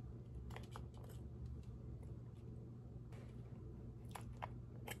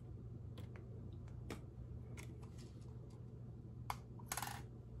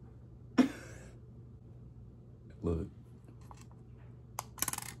 Look.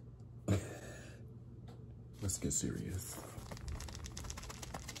 Let's get serious.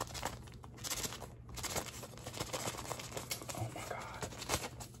 Oh my God.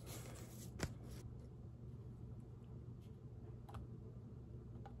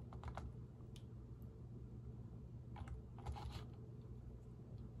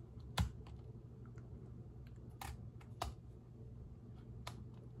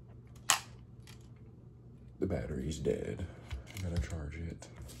 The battery's dead. I gotta charge it.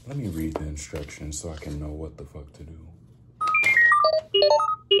 Let me read the instructions so I can know what the fuck to do.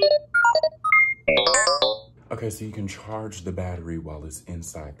 Okay, so you can charge the battery while it's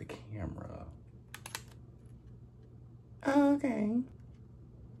inside the camera. Okay.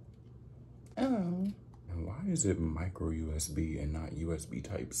 Oh. And why is it micro USB and not USB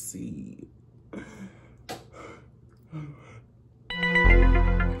type C?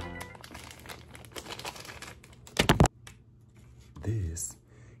 This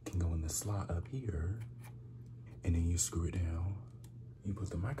can go in the slot up here, and then you screw it down. You put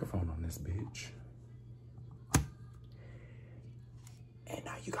the microphone on this bitch, and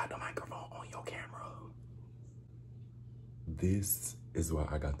now you got the microphone on your camera. This is why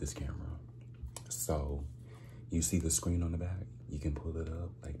I got this camera. So you see the screen on the back? You can pull it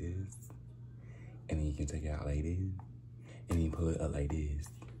up like this, and then you can take it out like this, and then you pull it up like this.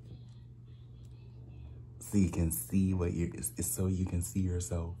 So you can see what it's so you can see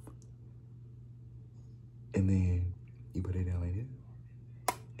yourself. And then you put it down like this,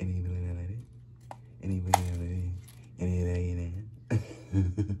 and then you put it down like this, and then you put it down like this, and then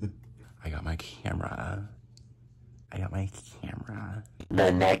I got my camera.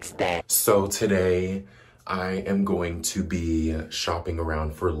 The next day. So today I am going to be shopping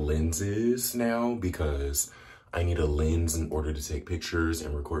around for lenses now because I need a lens in order to take pictures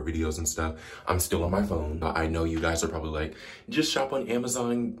and record videos and stuff. I'm still on my phone. I know you guys are probably like, just shop on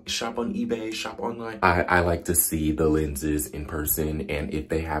Amazon, shop on eBay, shop online. I like to see the lenses in person, and if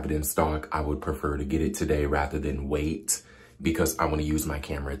they have it in stock, I would prefer to get it today rather than wait because I want to use my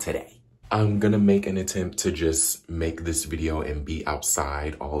camera today. I'm gonna make an attempt to just make this video and be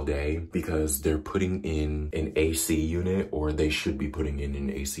outside all day because they're putting in an AC unit, or they should be putting in an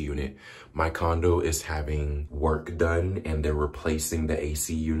AC unit. My condo is having work done and they're replacing the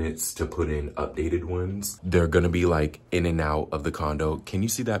AC units to put in updated ones. They're gonna be like in and out of the condo. Can you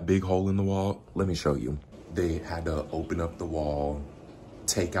see that big hole in the wall? Let me show you. They had to open up the wall,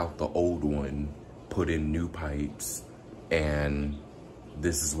 take out the old one, put in new pipes, and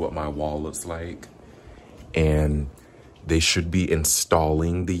this is what my wall looks like. And they should be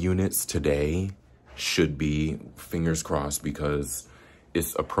installing the units today. Should be, fingers crossed, because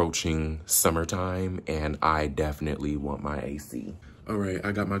it's approaching summertime and I definitely want my AC. All right,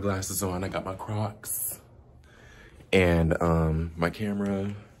 I got my glasses on, I got my Crocs, and my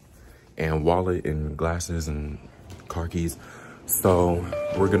camera and wallet and glasses and car keys. So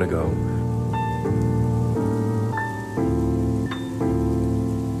we're gonna go.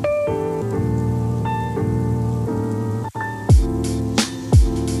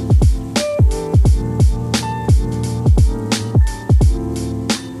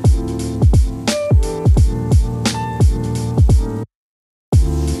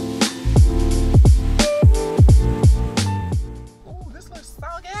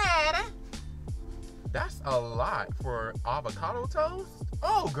 That's a lot for avocado toast.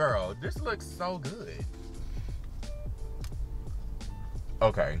 Oh, girl, this looks so good.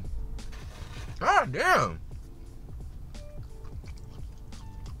 Okay. God damn.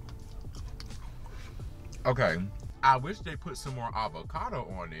 Okay. I wish they put some more avocado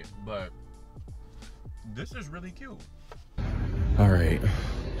on it, but this is really cute. All right.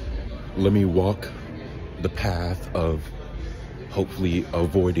 Let me walk the path of hopefully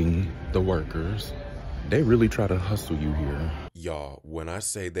avoiding the workers. They really try to hustle you here. Y'all, when I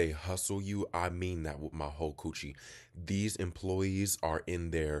say they hustle you, I mean that with my whole coochie. These employees are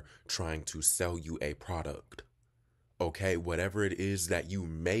in there trying to sell you a product. Okay, whatever it is that you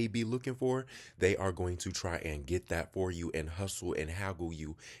may be looking for, they are going to try and get that for you and hustle and haggle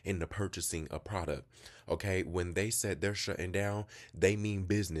you into purchasing a product. Okay, when they said they're shutting down, they mean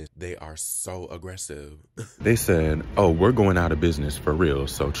business. They are so aggressive. They said, oh, we're going out of business for real,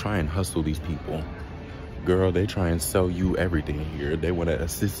 so try and hustle these people. Girl, they try and sell you everything here. They want to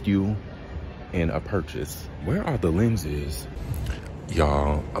assist you in a purchase. Where are the lenses?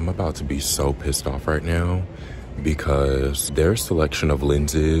 Y'all, I'm about to be so pissed off right now because their selection of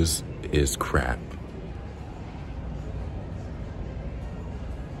lenses is crap.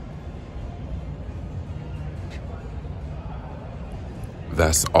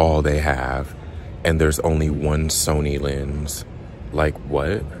 That's all they have. And there's only one Sony lens. Like,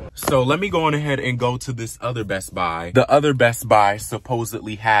 what? So let me go on ahead and go to this other Best Buy. The other Best Buy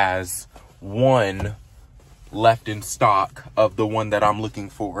supposedly has one left in stock of the one that I'm looking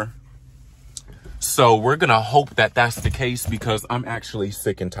for. So we're gonna hope that that's the case because I'm actually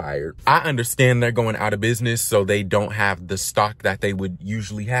sick and tired. I understand they're going out of business, so they don't have the stock that they would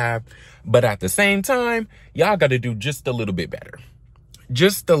usually have. But at the same time, y'all gotta do just a little bit better.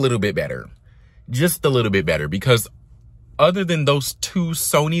 Just a little bit better. Just a little bit better, because other than those two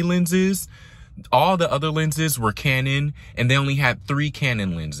Sony lenses, all the other lenses were Canon, and they only had 3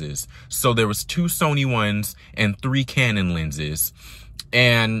 Canon lenses. So there was 2 Sony ones and 3 Canon lenses.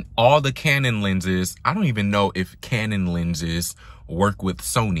 And all the Canon lenses, I don't even know if Canon lenses work with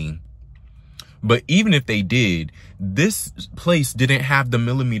Sony. But even if they did, this place didn't have the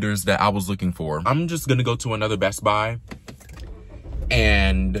millimeters that I was looking for. I'm just gonna go to another Best Buy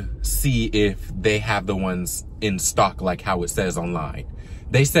and see if they have the ones in stock like how it says online.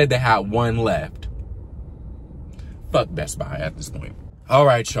 They said they had one left. Fuck Best Buy at this point. All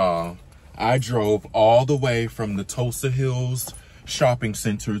right, y'all. I drove all the way from the Tulsa Hills shopping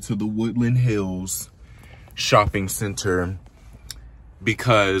center, to the Woodland Hills shopping center,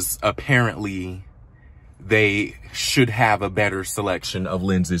 because apparently they should have a better selection of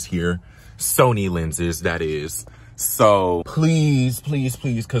lenses here. Sony lenses, that is. So please, please,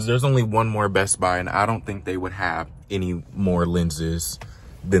 please, because there's only one more Best Buy, and I don't think they would have any more lenses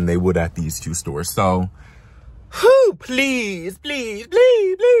than they would at these two stores. So, whew, please, please,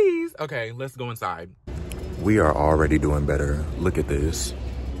 please, please. Okay, let's go inside. We are already doing better. Look at this.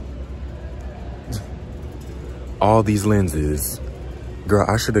 All these lenses. Girl,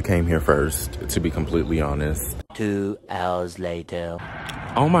 I should have came here first, to be completely honest. 2 hours later.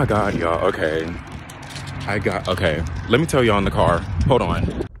 Oh my God, y'all, okay. Okay, let me tell y'all in the car. Hold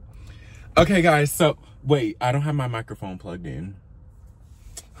on. Okay, guys, so, wait, I don't have my microphone plugged in.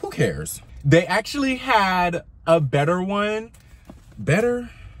 Who cares? They actually had a better one.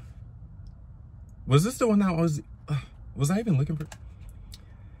 Better? Was this the one that was I even looking for?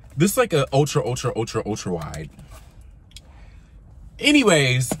 This is like a ultra wide.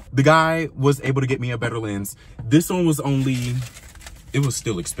 Anyways, the guy was able to get me a better lens. This one was only, it was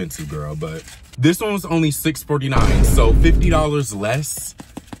still expensive, girl, but this one was only $649, so $50 less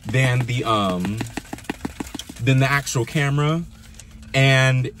than the actual camera.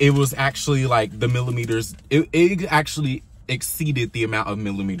 And it was actually like the millimeters, it actually exceeded the amount of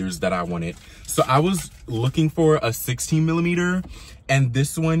millimeters that I wanted. So I was looking for a 16 millimeter, and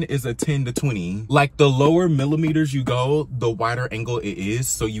this one is a 10 to 20. Like, the lower millimeters you go, the wider angle it is,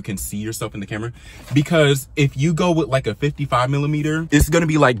 so you can see yourself in the camera. Because if you go with like a 55 millimeter, it's gonna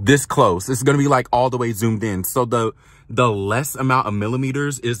be like this close. It's gonna be like all the way zoomed in. So the less amount of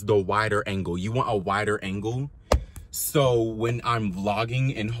millimeters is the wider angle. You want a wider angle. So when I'm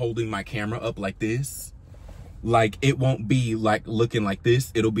vlogging and holding my camera up like this, like, it won't be like looking like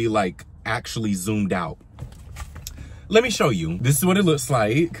this. It'll be like actually zoomed out. Let me show you. This is what it looks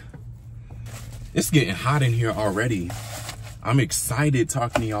like. It's getting hot in here already. I'm excited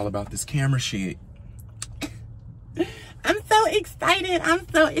talking to y'all about this camera shit. I'm so excited. I'm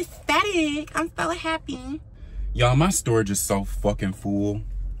so ecstatic. I'm so happy. Y'all, my storage is so fucking full.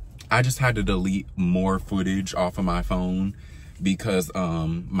 I just had to delete more footage off of my phone because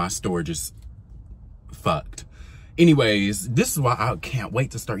my storage is fucked. Anyways, this is why I can't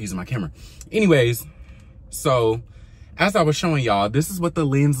wait to start using my camera. Anyways, so as I was showing y'all, this is what the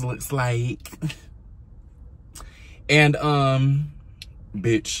lens looks like. And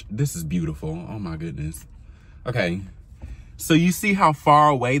bitch, this is beautiful. Oh my goodness. Okay, so you see how far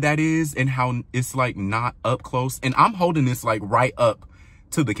away that is and how it's like not up close, and I'm holding this like right up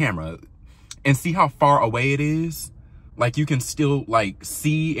to the camera, and see how far away it is. Like, you can still like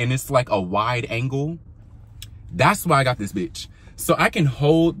see, and it's like a wide angle. That's why I got this bitch. So I can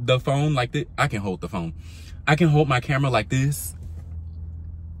hold the phone like this. I can hold the phone. I can hold my camera like this,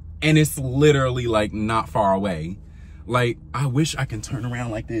 and it's literally like not far away. Like, I wish I can turn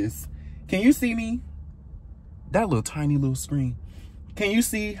around like this. Can you see me? That little tiny little screen. Can you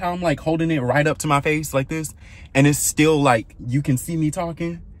see how I'm like holding it right up to my face like this? And it's still like, you can see me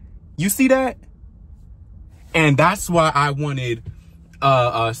talking. You see that? And that's why I wanted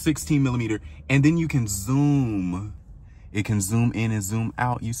a 16 millimeter. And then you can zoom. It can zoom in and zoom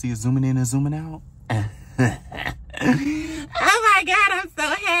out. You see it zooming in and zooming out? Oh my God, I'm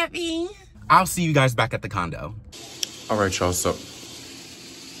so happy. I'll see you guys back at the condo. All right, y'all, so.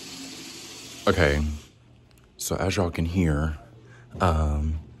 Okay, so as y'all can hear,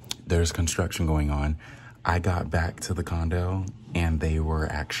 there's construction going on. I got back to the condo and they were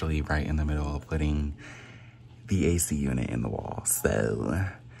actually right in the middle of putting the AC unit in the wall. So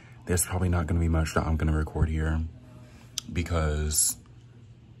there's probably not gonna be much that I'm gonna record here because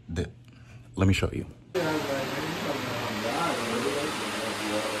let me show you.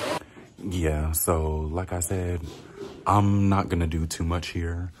 Yeah, so like I said, I'm not gonna do too much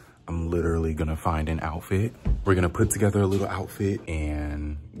here. I'm literally gonna find an outfit. We're gonna put together a little outfit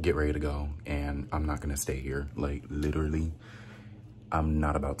and get ready to go. And I'm not gonna stay here. Like, literally, I'm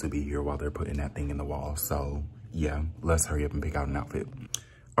not about to be here while they're putting that thing in the wall. So yeah, let's hurry up and pick out an outfit.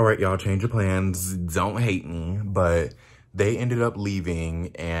 All right, y'all, change your plans. Don't hate me, but they ended up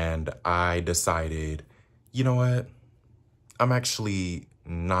leaving and I decided, you know what? I'm actually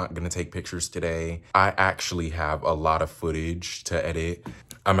not gonna take pictures today. I actually have a lot of footage to edit.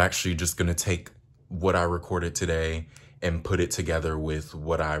 I'm actually just gonna take what I recorded today and put it together with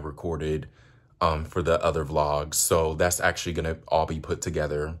what I recorded for the other vlogs. So that's actually gonna all be put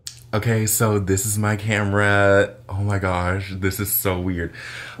together. Okay, so this is my camera. Oh my gosh, this is so weird.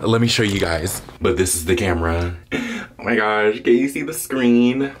 Let me show you guys, but this is the camera. Oh my gosh, can you see the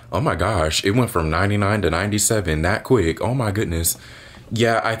screen? Oh my gosh, it went from 99 to 97 that quick. Oh my goodness.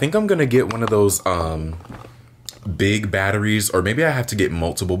 Yeah, I think I'm gonna get one of those big batteries, or maybe I have to get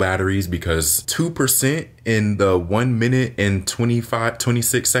multiple batteries because 2% in the 1 minute and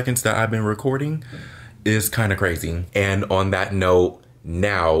 26 seconds that I've been recording is kind of crazy. And on that note,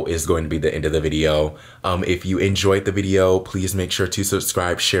 now is going to be the end of the video. If you enjoyed the video, please make sure to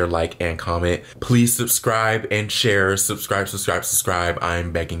subscribe, share, like, and comment. Please subscribe and share. Subscribe.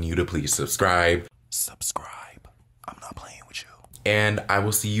 I'm begging you to please subscribe. Subscribe. I'm not playing with you. And I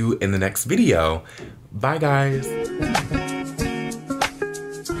will see you in the next video. Bye, guys.